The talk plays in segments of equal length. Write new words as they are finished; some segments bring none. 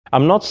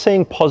I'm not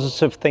saying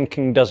positive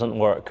thinking doesn't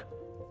work.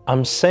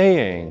 I'm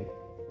saying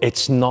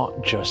it's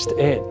not just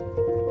it.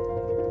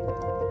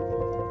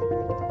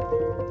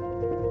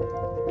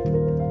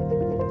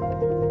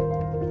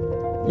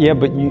 Yeah,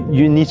 but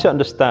you need to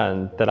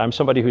understand that I'm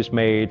somebody who's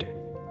made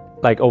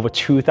like over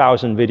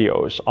 2,000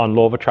 videos on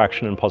law of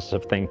attraction and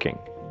positive thinking.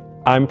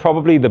 I'm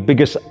probably the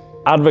biggest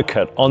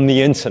advocate on the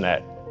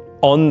internet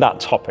on that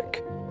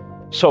topic.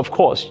 So of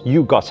course,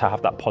 you got to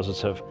have that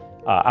positive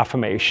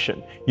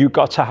affirmation. You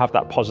got to have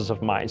that positive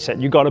mindset.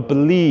 You got to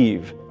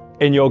believe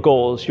in your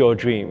goals, your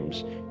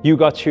dreams. You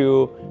got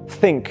to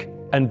think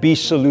and be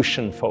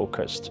solution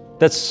focused.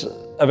 That's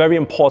a very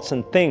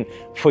important thing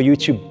for you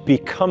to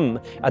become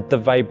at the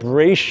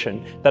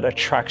vibration that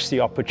attracts the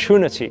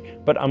opportunity.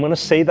 But I'm going to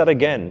say that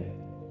again.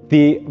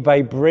 The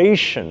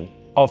vibration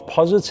of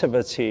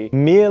positivity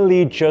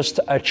merely just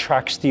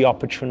attracts the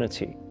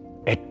opportunity.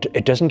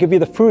 It doesn't give you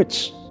the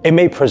fruits. It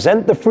may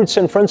present the fruits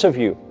in front of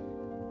you,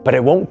 but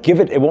it won't give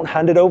it, it won't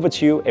hand it over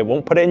to you. It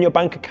won't put it in your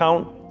bank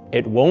account.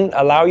 It won't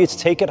allow you to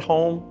take it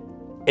home.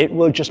 It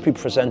will just be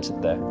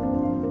presented there.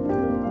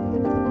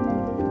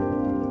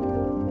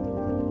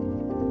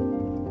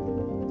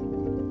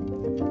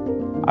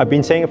 I've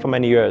been saying it for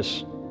many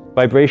years.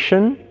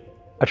 Vibration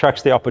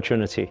attracts the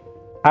opportunity.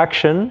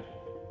 Action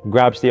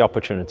grabs the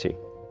opportunity.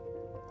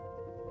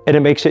 And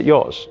it makes it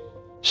yours.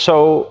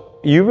 So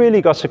you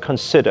really got to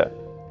consider,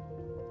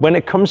 when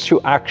it comes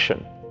to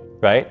action,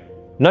 right?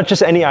 Not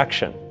just any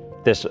action.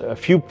 There's a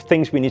few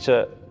things we need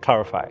to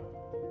clarify.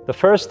 The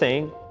first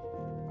thing,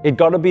 it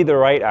got to be the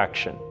right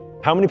action.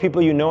 How many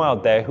people you know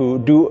out there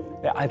who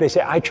they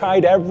say, I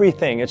tried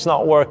everything, it's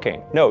not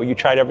working. No, you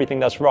tried everything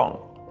that's wrong,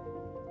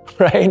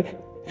 right?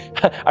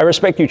 I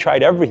respect you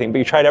tried everything, but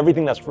you tried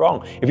everything that's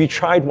wrong. If you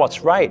tried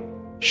what's right,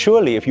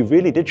 surely if you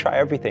really did try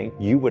everything,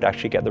 you would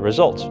actually get the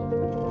results.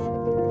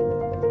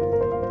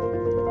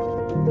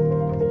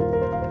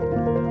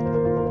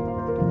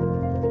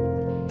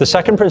 The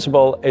second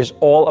principle is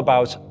all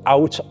about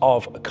out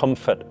of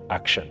comfort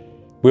action.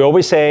 We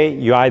always say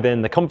you're either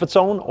in the comfort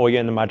zone or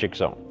you're in the magic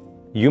zone.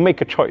 You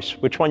make a choice,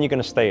 which one you're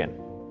going to stay in.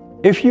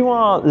 If you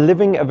are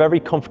living a very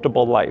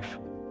comfortable life,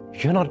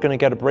 you're not going to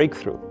get a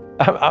breakthrough.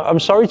 I'm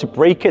sorry to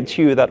break it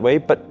to you that way,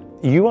 but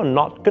you are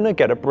not going to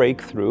get a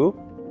breakthrough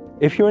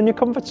if you're in your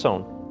comfort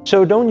zone.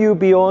 So don't you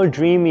be all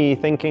dreamy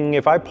thinking,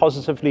 if I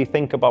positively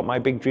think about my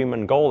big dream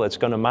and goal, it's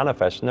going to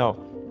manifest. No,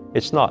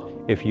 it's not.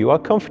 If you are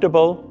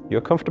comfortable, you're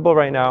comfortable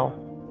right now,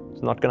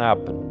 it's not going to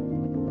happen.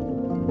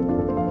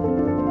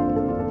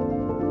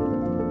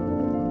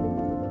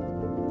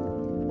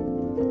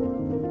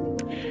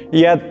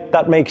 Yeah,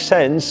 that makes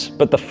sense,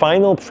 but the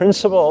final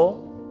principle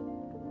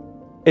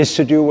is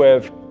to do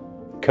with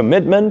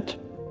commitment,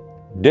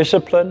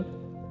 discipline,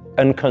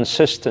 and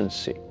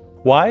consistency.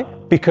 Why?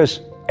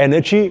 Because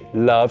energy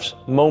loves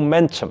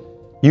momentum.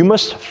 You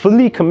must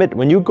fully commit.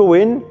 When you go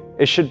in,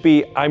 it should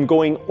be, I'm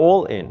going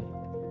all in.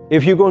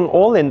 If you're going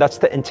all in, that's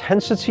the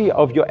intensity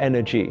of your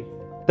energy.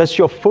 That's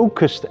your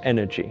focused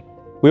energy.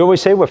 We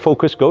always say where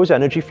focus goes,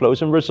 energy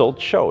flows and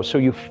results show. So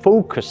you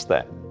focus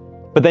there.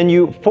 But then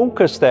you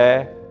focus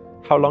there,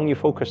 how long you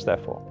focus there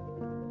for?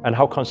 And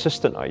how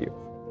consistent are you?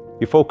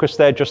 You focus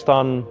there just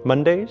on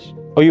Mondays?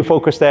 Or you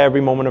focus there every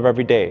moment of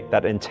every day?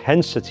 That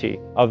intensity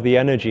of the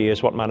energy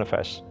is what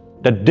manifests.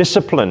 The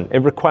discipline, it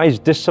requires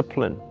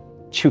discipline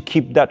to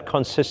keep that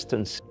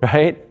consistency,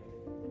 right?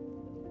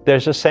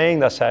 There's a saying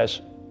that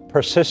says,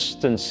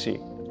 persistency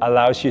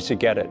allows you to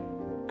get it.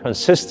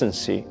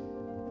 Consistency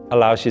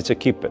allows you to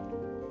keep it.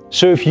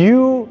 So if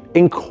you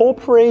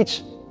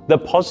incorporate the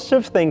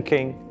positive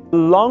thinking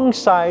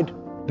alongside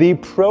the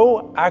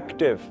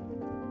proactive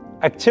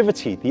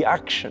activity, the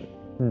action,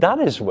 that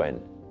is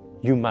when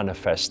you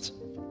manifest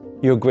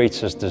your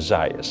greatest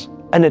desires.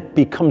 And it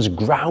becomes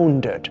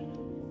grounded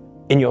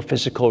in your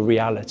physical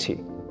reality,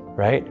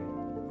 right?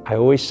 I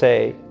always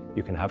say,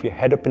 you can have your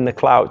head up in the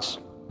clouds.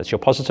 That's your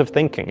positive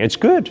thinking. It's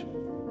good.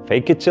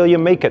 Fake it till you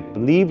make it.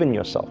 Believe in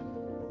yourself.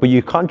 But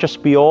you can't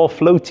just be all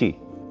floaty,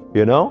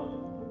 you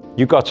know?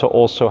 You got to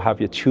also have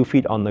your 2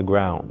 feet on the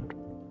ground,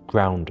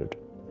 grounded.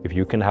 If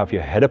you can have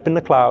your head up in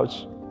the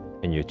clouds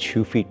and your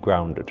 2 feet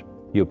grounded,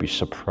 you'll be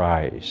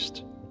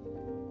surprised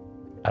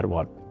at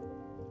what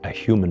a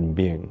human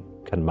being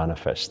can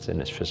manifest in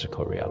its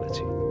physical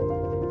reality.